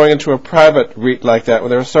advantage of going into a private REIT like that, where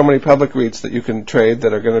there are so many public REITs that you can trade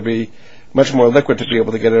that are going to be much more liquid to be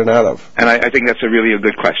able to get in and out of? And I think that's a really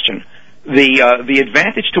good question. The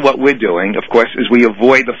advantage to what we're doing, of course, is we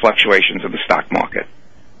avoid the fluctuations of the stock market.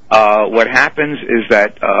 What happens is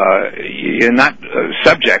that you're not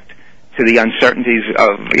subject to the uncertainties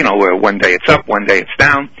of, where one day it's up, one day it's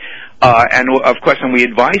down. And, of course, when we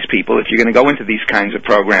advise people, if you're going to go into these kinds of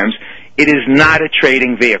programs, it is not a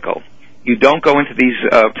trading vehicle. You don't go into these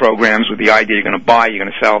programs with the idea you're going to buy, you're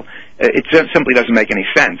going to sell. It simply doesn't make any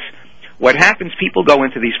sense. What happens, people go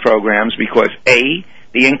into these programs because, A,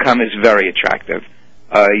 the income is very attractive.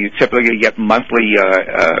 You typically get monthly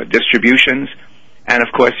distributions. and of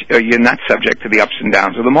course you're not subject to the ups and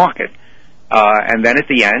downs of the market. And then at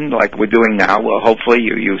the end, like we're doing now, well, hopefully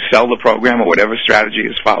you sell the program or whatever strategy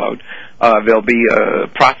is followed. There'll be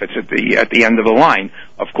profits at the end of the line.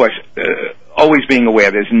 Of course, always being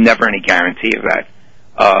aware there's never any guarantee of that.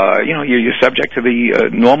 You're subject to the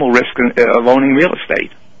normal risk of owning real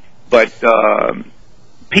estate. But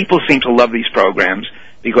people seem to love these programs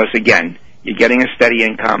because, again, you're getting a steady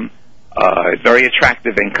income, very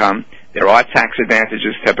attractive income. There are tax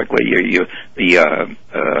advantages typically.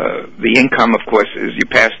 The income, of course, is you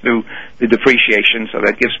pass through the depreciation, so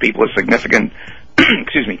that gives people a significant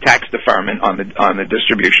tax deferment on the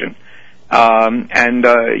distribution. And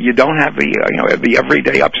you don't have the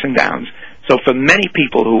everyday ups and downs. So for many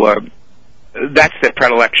people who are, that's their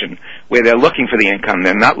predilection, where they're looking for the income,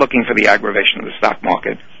 they're not looking for the aggravation of the stock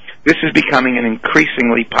market. This is becoming an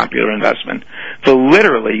increasingly popular investment for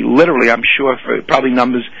literally, I'm sure for probably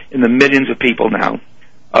numbers in the millions of people now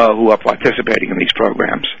who are participating in these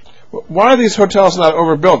programs. Why are these hotels not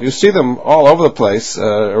overbuilt? You see them all over the place,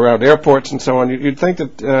 around airports and so on. You'd think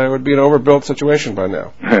that it would be an overbuilt situation by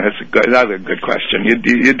now. That's another good question.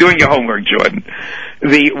 You're doing your homework, Jordan.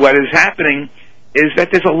 What is happening is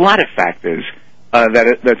that there's a lot of factors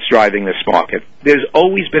that's driving this market. There's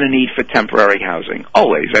always been a need for temporary housing.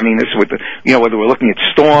 Always. I mean, this is with whether we're looking at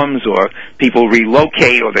storms or people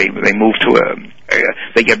relocate or they move to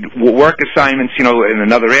they get work assignments, in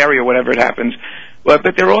another area, whatever it happens. But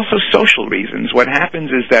there are also social reasons. What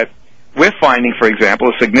happens is that we're finding, for example,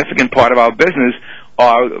 a significant part of our business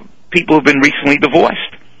are people who've been recently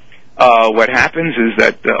divorced. What happens is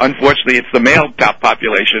that, unfortunately, it's the male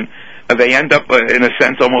population. They end up, in a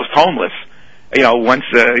sense, almost homeless. Once,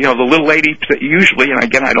 the little lady, usually, and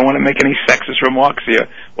again, I don't want to make any sexist remarks here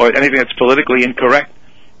or anything that's politically incorrect,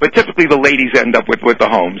 but typically the ladies end up with the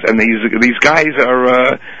homes, and these guys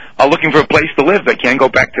are looking for a place to live. They can't go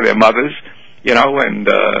back to their mothers, and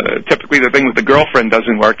typically the thing with the girlfriend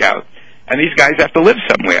doesn't work out, and these guys have to live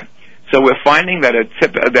somewhere. So we're finding that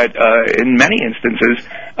in many instances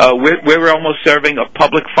we're almost serving a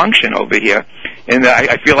public function over here, and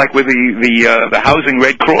I feel like we're the housing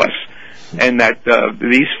Red Cross. And that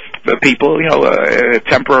these people, a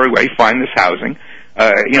temporary way, find this housing.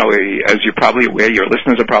 As you're probably aware, your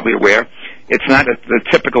listeners are probably aware, it's not the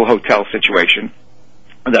typical hotel situation.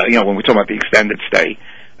 When we talk about the extended stay,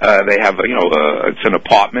 they have, it's an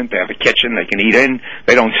apartment. They have a kitchen they can eat in.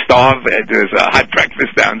 They don't starve. There's a hot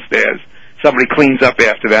breakfast downstairs. Somebody cleans up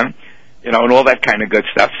after them, and all that kind of good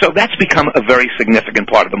stuff. So that's become a very significant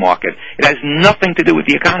part of the market. It has nothing to do with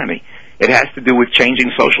the economy. It has to do with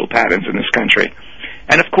changing social patterns in this country.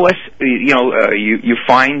 And, of course, you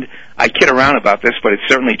find, I kid around about this, but it's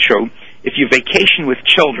certainly true, if you vacation with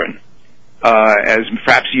children, as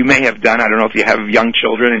perhaps you may have done, I don't know if you have young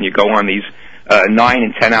children and you go on these 9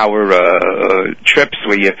 and 10-hour trips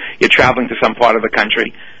where you're traveling to some part of the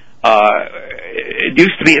country. It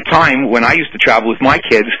used to be a time when I used to travel with my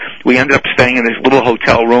kids, we ended up staying in this little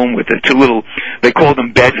hotel room with the two little, they called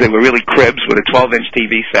them beds, they were really cribs with a 12-inch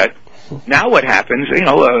TV set. Now what happens,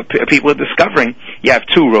 people are discovering you have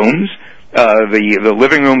two rooms. The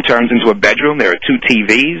living room turns into a bedroom. There are two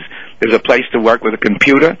TVs. There's a place to work with a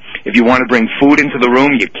computer. If you want to bring food into the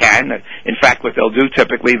room, you can. In fact, what they'll do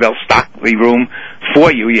typically, they'll stock the room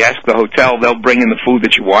for you. You ask the hotel, they'll bring in the food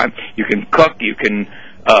that you want. You can cook. You can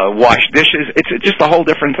wash dishes. It's just a whole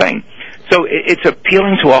different thing. So it's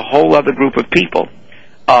appealing to a whole other group of people.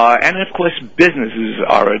 And of course, businesses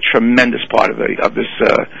are a tremendous part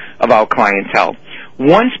of our clientele.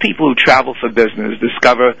 Once people who travel for business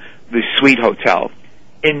discover the suite hotel,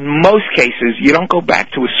 in most cases, you don't go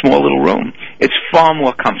back to a small little room. It's far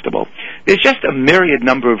more comfortable. There's just a myriad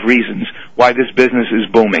number of reasons why this business is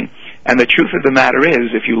booming. And the truth of the matter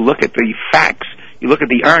is, if you look at the facts, you look at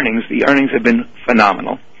the earnings have been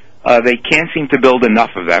phenomenal. They can't seem to build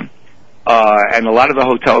enough of them. And a lot of the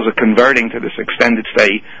hotels are converting to this extended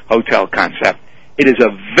stay hotel concept. It is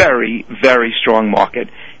a very, very strong market.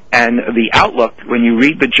 And the outlook, when you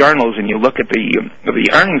read the journals and you look at the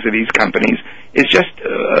earnings of these companies, is just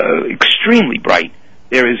extremely bright.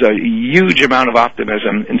 There is a huge amount of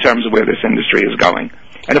optimism in terms of where this industry is going.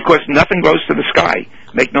 And, of course, nothing grows to the sky.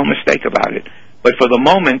 Make no mistake about it. But for the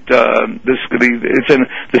moment, the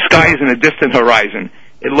sky is in a distant horizon.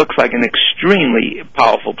 It looks like an extremely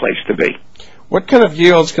powerful place to be. What kind of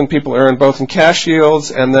yields can people earn, both in cash yields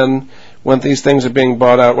and then when these things are being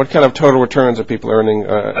bought out? What kind of total returns are people earning,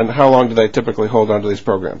 and how long do they typically hold on to these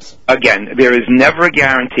programs? Again, there is never a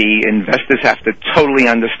guarantee. Investors have to totally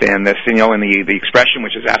understand this, and the expression,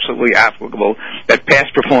 which is absolutely applicable, that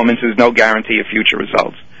past performance is no guarantee of future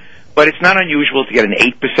results. But it's not unusual to get an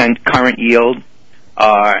 8% current yield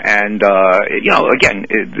And again,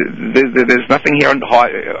 there's nothing here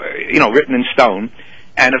written in stone.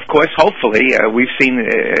 And of course, hopefully, we've seen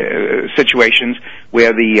situations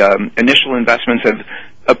where the initial investments have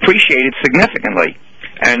appreciated significantly,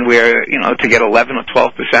 and where to get 11 or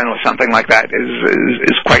 12% or something like that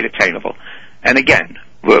is quite attainable. And again,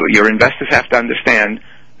 your investors have to understand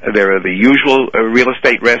there are the usual real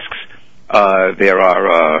estate risks. There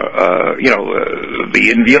are,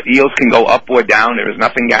 the yields can go up or down. There is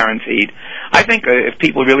nothing guaranteed. I think if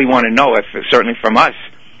people really want to know, certainly from us,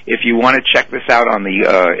 if you want to check this out on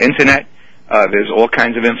the Internet, there's all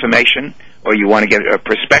kinds of information, or you want to get a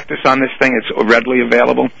prospectus on this thing, it's readily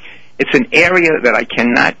available. It's an area that I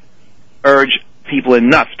cannot urge people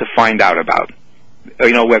enough to find out about.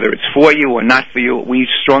 Whether it's for you or not for you, we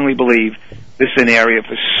strongly believe this is an area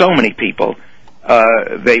for so many people.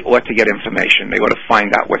 They ought to get information. They ought to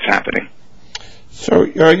find out what's happening. So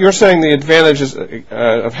you're saying the advantages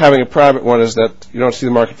of having a private one is that you don't see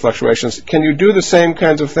the market fluctuations. Can you do the same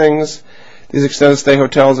kinds of things, these extended stay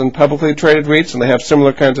hotels, in publicly traded REITs, and they have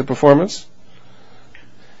similar kinds of performance?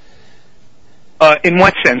 In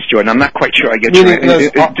what sense, Jordan? I'm not quite sure I get you.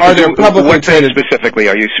 Are there publicly traded specifically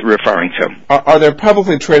are you referring to? Are there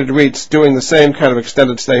publicly traded REITs doing the same kind of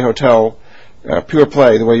extended stay hotel, pure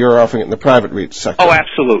play, the way you're offering it in the private REIT sector? Oh,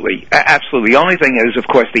 absolutely. Absolutely. The only thing is, of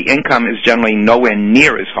course, the income is generally nowhere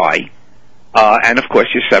near as high, and, of course,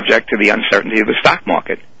 you're subject to the uncertainty of the stock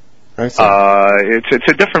market. I see. It's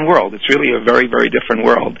a different world. It's really a very, very different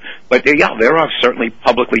world. But, there are certainly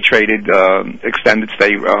publicly traded extended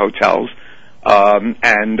stay hotels, or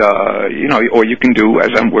you can do,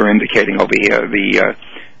 as we're indicating over here, the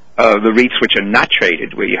REITs which are not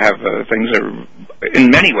traded, where you have things that are,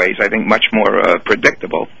 in many ways, I think, much more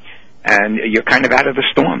predictable, and you're kind of out of the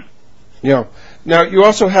storm. Yeah. Now, you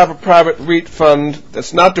also have a private REIT fund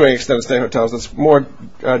that's not doing extended stay hotels, that's more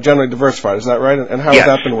generally diversified. Is that right? And how has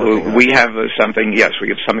that been working? We have something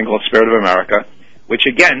called Spirit of America, which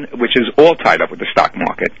is all tied up with the stock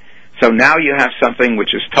market. So now you have something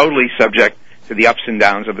which is totally subject to the ups and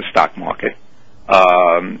downs of the stock market.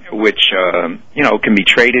 Which can be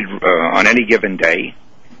traded on any given day,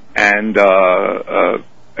 and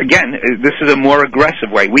again, this is a more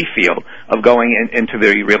aggressive way we feel of going into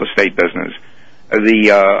the real estate business.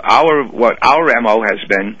 What our MO has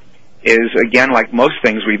been is, again, like most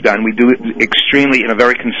things we've done, we do it extremely in a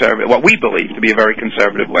very conservative, what we believe to be a very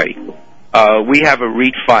conservative way. We have a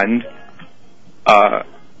REIT fund.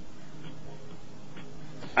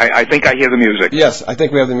 I think I hear the music. Yes, I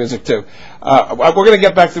think we have the music too. We're going to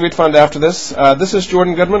get back to the REIT fund after this. This is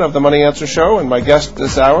Jordan Goodman of the Money Answer Show, and my guest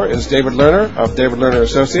this hour is David Lerner of David Lerner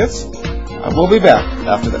Associates. We'll be back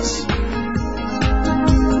after this.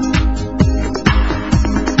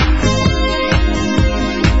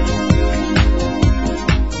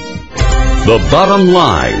 The bottom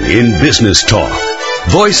line in business talk.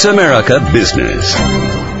 Voice America Business.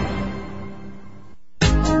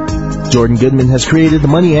 Jordan Goodman has created the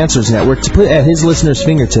Money Answers Network to put at his listeners'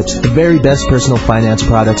 fingertips the very best personal finance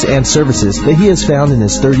products and services that he has found in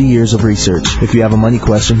his 30 years of research. If you have a money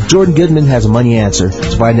question, Jordan Goodman has a money answer.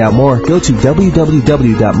 To find out more, go to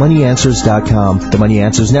www.moneyanswers.com. The Money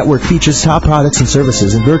Answers Network features top products and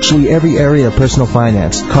services in virtually every area of personal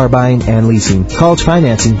finance: car buying and leasing, college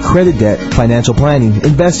financing, credit debt, financial planning,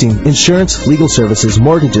 investing, insurance, legal services,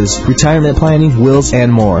 mortgages, retirement planning, wills,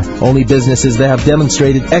 and more. Only businesses that have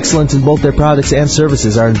demonstrated excellence in both their products and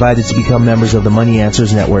services are invited to become members of the Money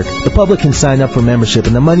Answers Network. The public can sign up for membership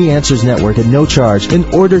in the Money Answers Network at no charge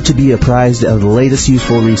in order to be apprised of the latest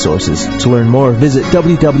useful resources. To learn more, visit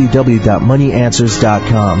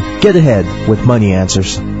www.moneyanswers.com. Get ahead with Money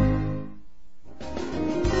Answers.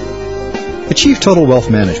 Achieve total wealth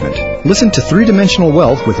management. Listen to Three-Dimensional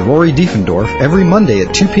Wealth with Rory Diefendorf every Monday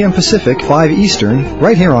at 2 p.m. Pacific, 5 Eastern,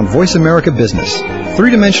 right here on Voice America Business.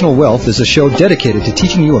 Three-Dimensional Wealth is a show dedicated to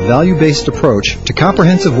teaching you a value-based approach to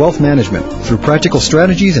comprehensive wealth management through practical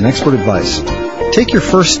strategies and expert advice. Take your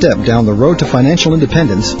first step down the road to financial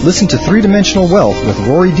independence. Listen to Three-Dimensional Wealth with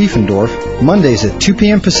Rory Diefendorf, Mondays at 2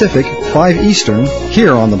 p.m. Pacific, 5 Eastern,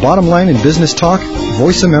 here on the Bottom Line in Business Talk,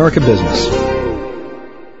 Voice America Business.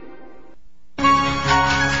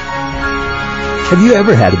 Have you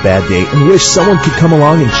ever had a bad day and wish someone could come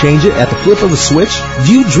along and change it at the flip of a switch?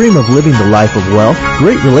 Do you dream of living the life of wealth,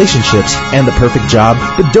 great relationships, and the perfect job,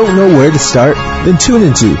 but don't know where to start? Then tune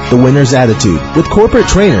into The Winner's Attitude with corporate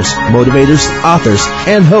trainers, motivators, authors,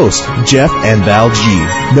 and hosts Jeff and Val G.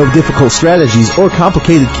 No difficult strategies or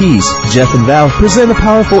complicated keys. Jeff and Val present a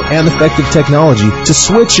powerful and effective technology to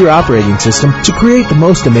switch your operating system to create the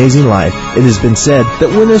most amazing life. It has been said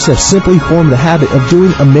that winners have simply formed the habit of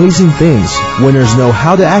doing amazing things. Winners winners know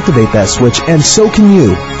how to activate that switch, and so can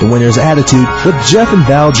you. The Winner's Attitude with Jeff and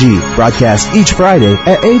Val G. Broadcast each Friday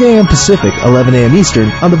at 8 a.m. Pacific, 11 a.m. Eastern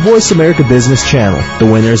on the Voice America Business Channel. The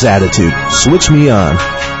Winner's Attitude. Switch me on.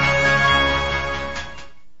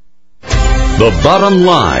 The bottom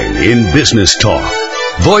line in business talk.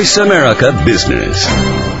 Voice America Business.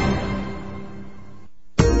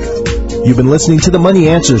 You've been listening to the Money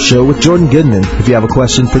Answer Show with Jordan Goodman. If you have a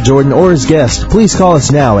question for Jordan or his guest, please call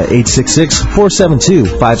us now at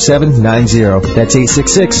 866-472-5790. That's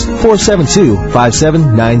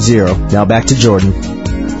 866-472-5790. Now back to Jordan.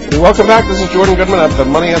 Welcome back. This is Jordan Goodman of the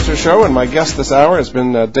Money Answer Show, and my guest this hour has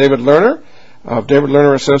been David Lerner of David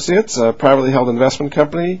Lerner Associates, a privately held investment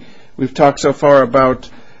company. We've talked so far about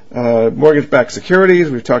mortgage-backed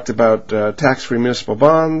securities. We've talked about tax-free municipal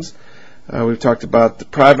bonds. We've talked about the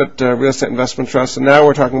private real estate investment trust, and now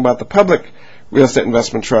we're talking about the public real estate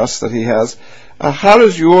investment trust that he has. How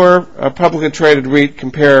does your publicly traded REIT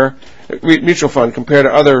mutual fund compare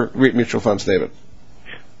to other REIT mutual funds, David?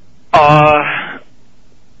 I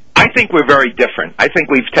think we're very different. I think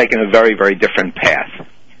we've taken a very, very different path.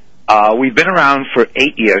 We've been around for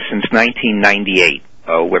 8 years, since 1998,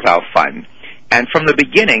 with our fund. And from the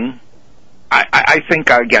beginning, I think,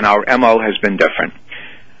 again, our MO has been different.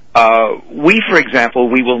 For example,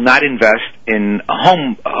 we will not invest in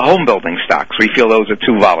home building stocks. We feel those are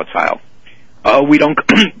too volatile. We don't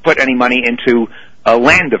put any money into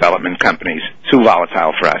land development companies, too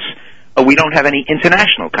volatile for us. We don't have any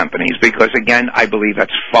international companies because, again, I believe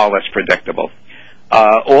that's far less predictable.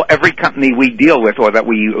 Or every company we deal with or that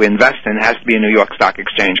we invest in has to be a New York Stock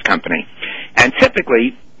Exchange company. And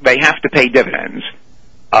typically, they have to pay dividends.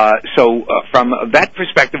 So from that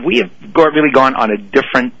perspective, we have really gone on a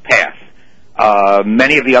different path.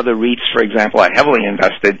 Many of the other REITs, for example, are heavily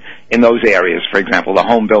invested in those areas. For example, the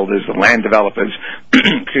home builders, the land developers,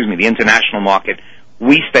 the international market.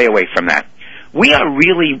 We stay away from that. We are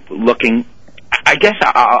really looking, I guess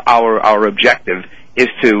our objective is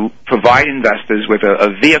to provide investors with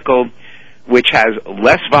a vehicle which has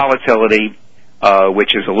less volatility,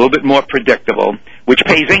 which is a little bit more predictable, which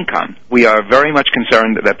pays income. We are very much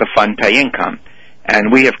concerned that the fund pay income.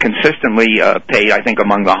 And we have consistently paid, I think,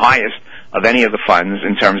 among the highest of any of the funds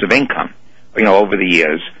in terms of income, over the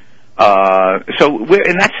years. So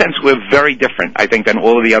in that sense, we're very different, I think, than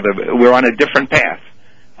all of the other. We're on a different path.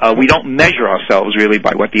 We don't measure ourselves really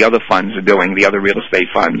by what the other funds are doing, the other real estate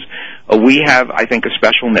funds. We have, I think, a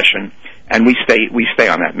special mission, and we stay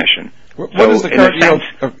on that mission. What is the current yield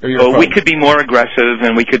of your fund? We could be more aggressive,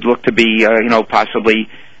 and we could look to be, possibly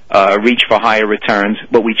reach for higher returns,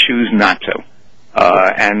 but we choose not to.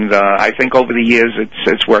 And I think over the years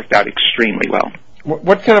it's worked out extremely well.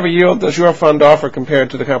 What kind of a yield does your fund offer compared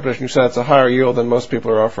to the competition? You said it's a higher yield than most people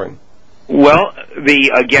are offering. Well,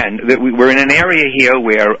 we're in an area here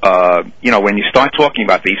where, when you start talking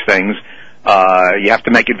about these things, you have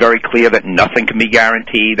to make it very clear that nothing can be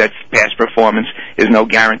guaranteed, that past performance is no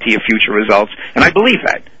guarantee of future results. And I believe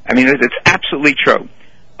that. I mean, it's absolutely true.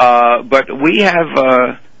 But we have,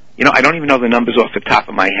 I don't even know the numbers off the top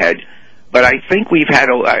of my head, but I think we've had,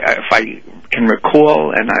 if I can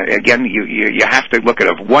recall, and again, you have to look at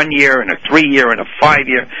a 1 year and a 3 year and a 5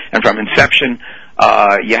 year, and from inception,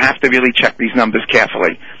 you have to really check these numbers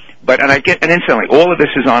carefully. And incidentally, all of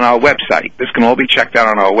this is on our website. This can all be checked out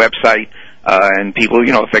on our website, and people,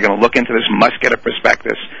 if they're going to look into this, must get a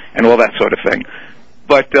prospectus and all that sort of thing.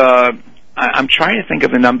 But I'm trying to think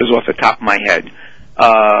of the numbers off the top of my head.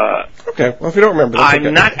 Okay. Well, if you don't remember,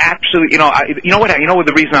 I'm not absolutely.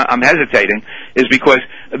 The reason I'm hesitating is because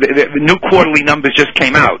the new quarterly numbers just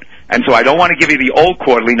came out, and so I don't want to give you the old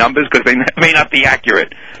quarterly numbers because they may not be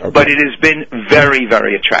accurate. Okay. But it has been very,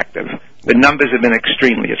 very attractive. The numbers have been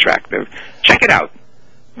extremely attractive. Check it out.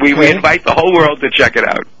 We invite the whole world to check it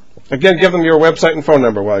out. Again, give them your website and phone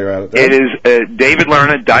number while you're at it. It is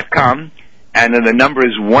davidlerner.com, and then the number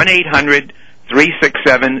is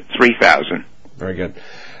 1-800-367-3000. Very good.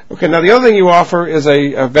 Okay, now the other thing you offer is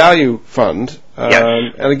a value fund. Yes.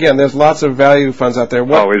 And again, there's lots of value funds out there. Is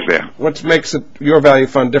there? What makes your value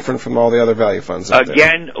fund different from all the other value funds out there?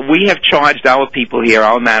 Again, we have charged our people here,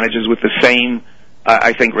 our managers, with the same,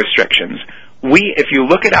 I think, restrictions. If you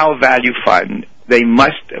look at our value fund, they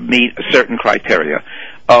must meet a certain criteria.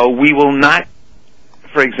 We will not,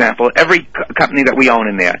 for example, every company that we own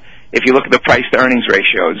in there, if you look at the price-to-earnings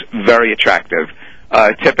ratios, very attractive.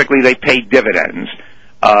 Typically, they pay dividends.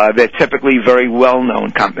 They're typically very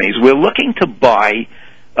well-known companies. We're looking to buy,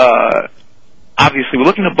 obviously, we're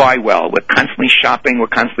looking to buy well. We're constantly shopping. We're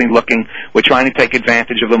constantly looking. We're trying to take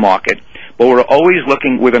advantage of the market. But we're always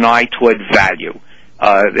looking with an eye toward value.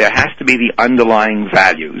 There has to be the underlying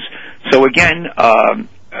values. So again,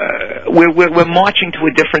 we're marching to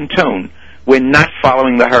a different tune. We're not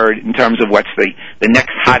following the herd in terms of what's the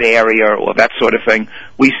next hot area or that sort of thing.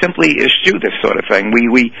 We simply eschew this sort of thing.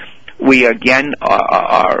 We again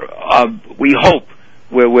we hope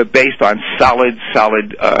we're based on solid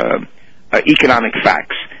economic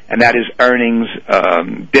facts, and that is earnings,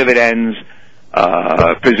 dividends,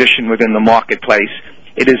 position within the marketplace.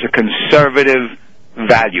 It is a conservative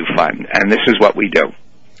value fund, and this is what we do.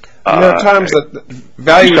 There are times that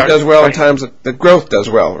value does well and times that growth does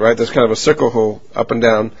well, right? There's kind of a cyclical up and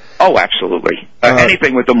down. Oh, absolutely.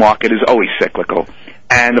 Anything with the market is always cyclical.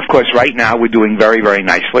 And, of course, right now we're doing very, very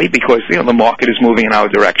nicely because, the market is moving in our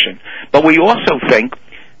direction. But we also think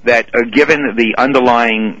that given the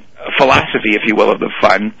underlying philosophy, if you will, of the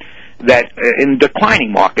fund, that in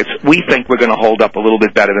declining markets, we think we're going to hold up a little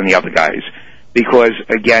bit better than the other guys. Because,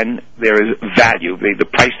 again, there is value. The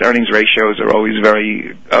price-to-earnings ratios are always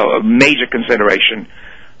very major consideration.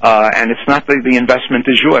 And it's not the investment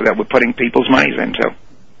du jour that we're putting people's monies into.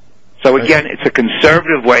 So, again, it's a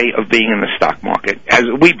conservative way of being in the stock market, as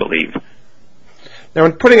we believe. Now,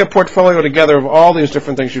 in putting a portfolio together of all these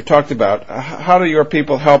different things you've talked about, how do your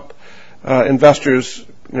people help investors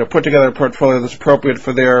put together a portfolio that's appropriate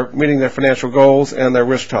for meeting their financial goals and their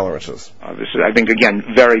risk tolerances? This is, I think, again,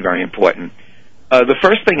 very, very important. The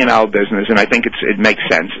first thing in our business, and I think it makes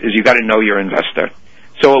sense, is you've got to know your investor.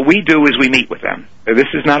 So what we do is we meet with them. This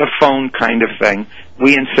is not a phone kind of thing.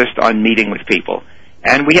 We insist on meeting with people.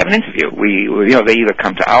 And we have an interview. They either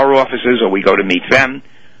come to our offices or we go to meet them.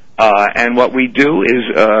 And what we do is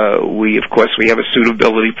we have a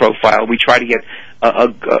suitability profile. We try to get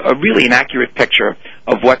a really an accurate picture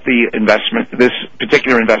of what this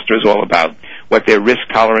particular investor is all about, what their risk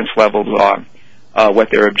tolerance levels are, what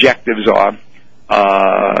their objectives are,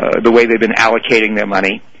 the way they've been allocating their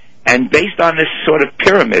money. And based on this sort of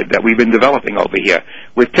pyramid that we've been developing over here,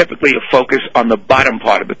 with typically a focus on the bottom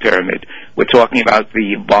part of the pyramid, we're talking about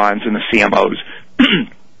the bonds and the CMOs,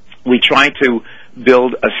 we try to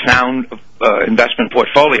build a sound investment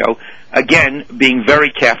portfolio, again, being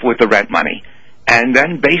very careful with the rent money. And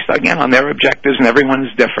then based, again, on their objectives, and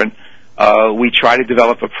everyone's different, we try to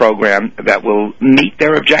develop a program that will meet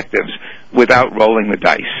their objectives without rolling the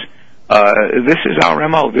dice. This is our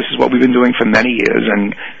MO. This is what we've been doing for many years,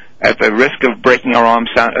 and at the risk of breaking our arms,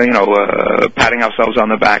 patting ourselves on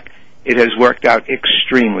the back, it has worked out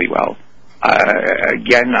extremely well. I'm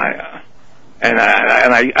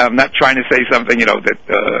not trying to say something,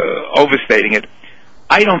 overstating it.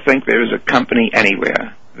 I don't think there is a company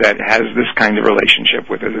anywhere that has this kind of relationship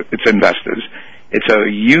with its investors. It's a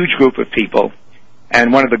huge group of people,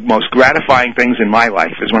 and one of the most gratifying things in my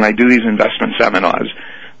life is when I do these investment seminars,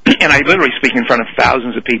 and I literally speak in front of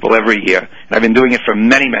thousands of people every year, and I've been doing it for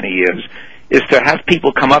many, many years, is to have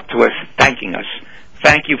people come up to us thanking us.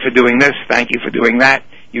 Thank you for doing this. Thank you for doing that.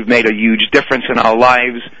 You've made a huge difference in our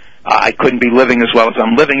lives. I couldn't be living as well as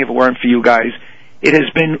I'm living if it weren't for you guys. It has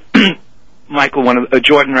been, Michael, one of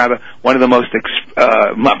the most,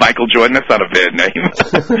 Michael Jordan, that's not a bad name.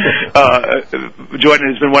 Jordan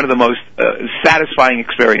has been one of the most satisfying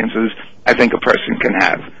experiences I think a person can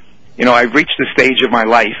have. I've reached the stage of my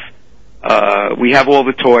life. We have all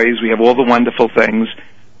the toys, we have all the wonderful things,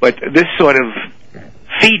 but this sort of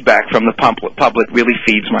feedback from the public really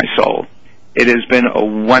feeds my soul. It has been a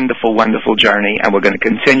wonderful, wonderful journey, and we're going to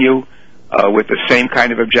continue with the same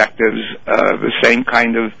kind of objectives, the same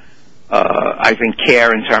kind of, I think,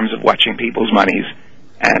 care in terms of watching people's monies.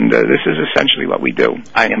 And this is essentially what we do.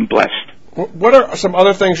 I am blessed. What are some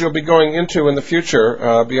other things you'll be going into in the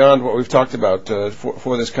future beyond what we've talked about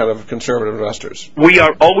for this kind of conservative investors? We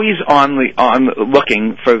are always on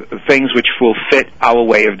looking for things which will fit our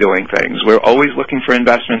way of doing things. We're always looking for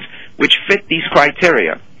investments which fit these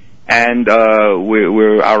criteria, and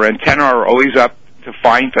our antennae are always up to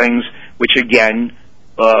find things which, again,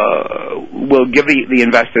 will give the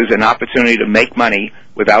investors an opportunity to make money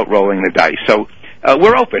without rolling the dice. So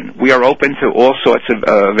we're open. We are open to all sorts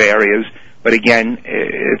of areas. But again,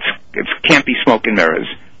 it can't be smoke and mirrors.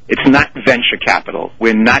 It's not venture capital.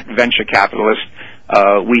 We're not venture capitalists.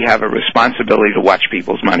 We have a responsibility to watch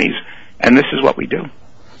people's monies, and this is what we do.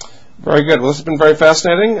 Very good. Well, this has been very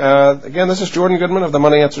fascinating. Again, this is Jordan Goodman of the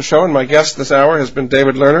Money Answer Show, and my guest this hour has been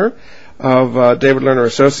David Lerner of David Lerner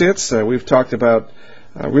Associates. We've talked about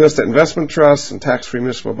real estate investment trusts and tax-free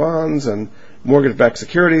municipal bonds and mortgage-backed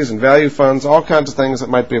securities and value funds, all kinds of things that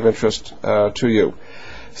might be of interest to you.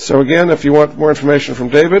 So again, if you want more information from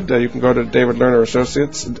David, you can go to David Lerner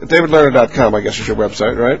Associates. DavidLerner.com, I guess, is your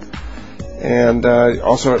website, right? And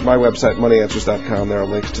also at my website, moneyanswers.com, there are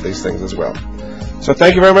links to these things as well. So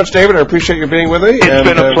thank you very much, David. I appreciate you being with me. It's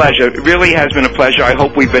been a pleasure. It really has been a pleasure. I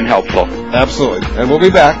hope we've been helpful. Absolutely. And we'll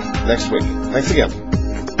be back next week. Thanks again.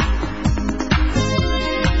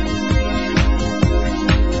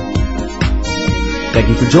 Thank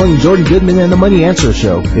you for joining Jordan Goodman and the Money Answer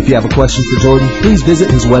Show. If you have a question for Jordan, please visit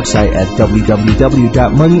his website at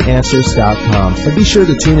www.moneyanswers.com. And be sure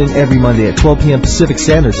to tune in every Monday at 12 p.m. Pacific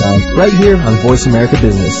Standard Time, right here on Voice America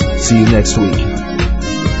Business. See you next week.